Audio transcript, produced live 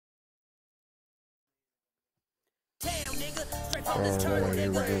Alright, here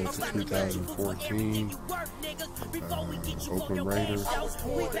we go with the 2014 Oakland Raiders.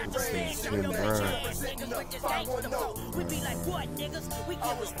 Tim Brown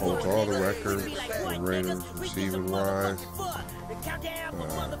holds all the records for the Raiders receiving wise.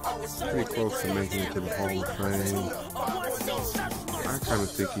 Pretty close to making it to the Hall of Fame. I kind of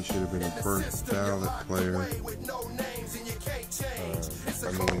think he should have been a first ballot player.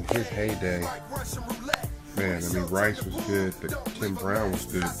 I mean, in his heyday, man, I mean, Rice was good, but Tim Brown was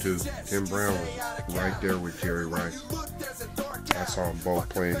good too. Tim Brown was right there with Jerry Rice. I saw them both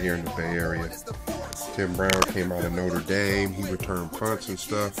playing here in the Bay Area. Tim Brown came out of Notre Dame. He returned punts and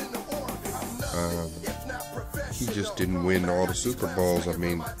stuff. He just didn't win all the Super Bowls. I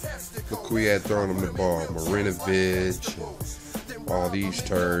mean, look who he had throwing him the ball. Marinovich and all these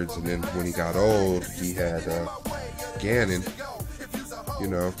turds. And then when he got old, he had Gannon. You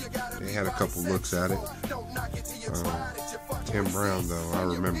know, they had a couple looks at it. Tim Brown, though, I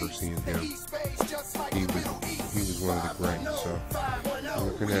remember seeing him. He was one of the greats. So,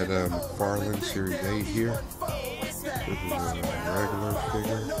 looking at Mcfarlane Series 8 here. This is a regular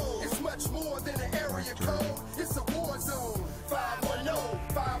figure.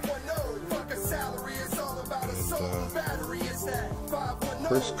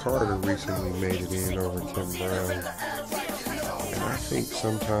 Chris Carter recently made it in over Tim Brown. And I think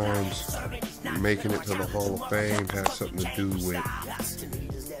sometimes making it to the Hall of Fame has something to do with,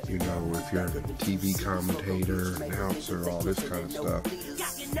 you know, if you're a TV commentator, announcer, all this kind of stuff,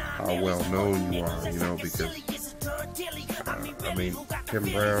 how well known you are, you know, because, I mean, Tim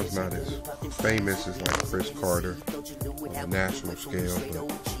Brown's not as famous as like Chris Carter on a national scale, but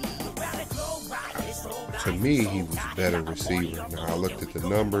to me, he was a better receiver. Now, I looked at the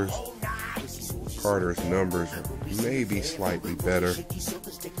numbers. Carter's numbers are maybe slightly better.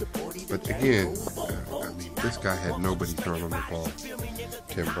 But again, I mean, this guy had nobody throwing on the ball.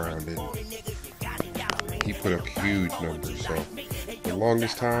 Tim Brown didn't. He put up huge numbers. So, the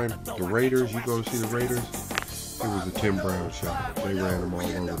longest time, the Raiders, you go to see the Raiders, it was a Tim Brown show. They ran them all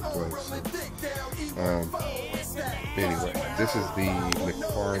over the place. So, anyway, this is the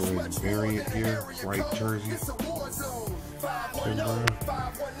Mcfarlane variant here, white jersey. Tim Brown.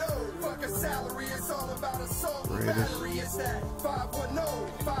 Raiders.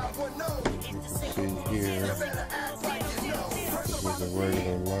 You can see here, this was a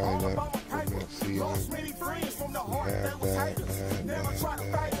regular lineup from that season. We have that.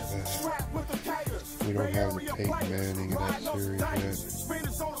 We don't have the Peyton Manning in that series yet.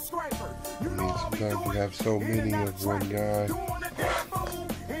 I mean, sometimes you have so many of one guy. You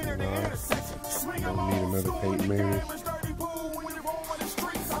know, you don't need another Peyton Manning.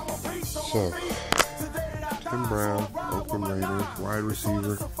 So, Tim Brown, Oakland Raiders, wide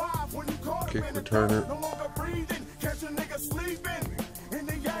receiver, kick returner,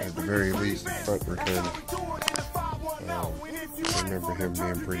 at the very least, punt returner. I remember him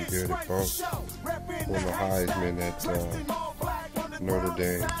being pretty good at both. Won the Heisman at Notre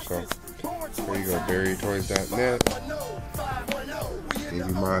Dame. So, there you go, BarryToys.net. Gave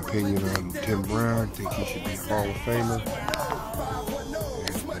you my opinion on Tim Brown. Think he should be Hall of Famer.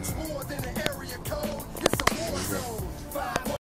 There you go.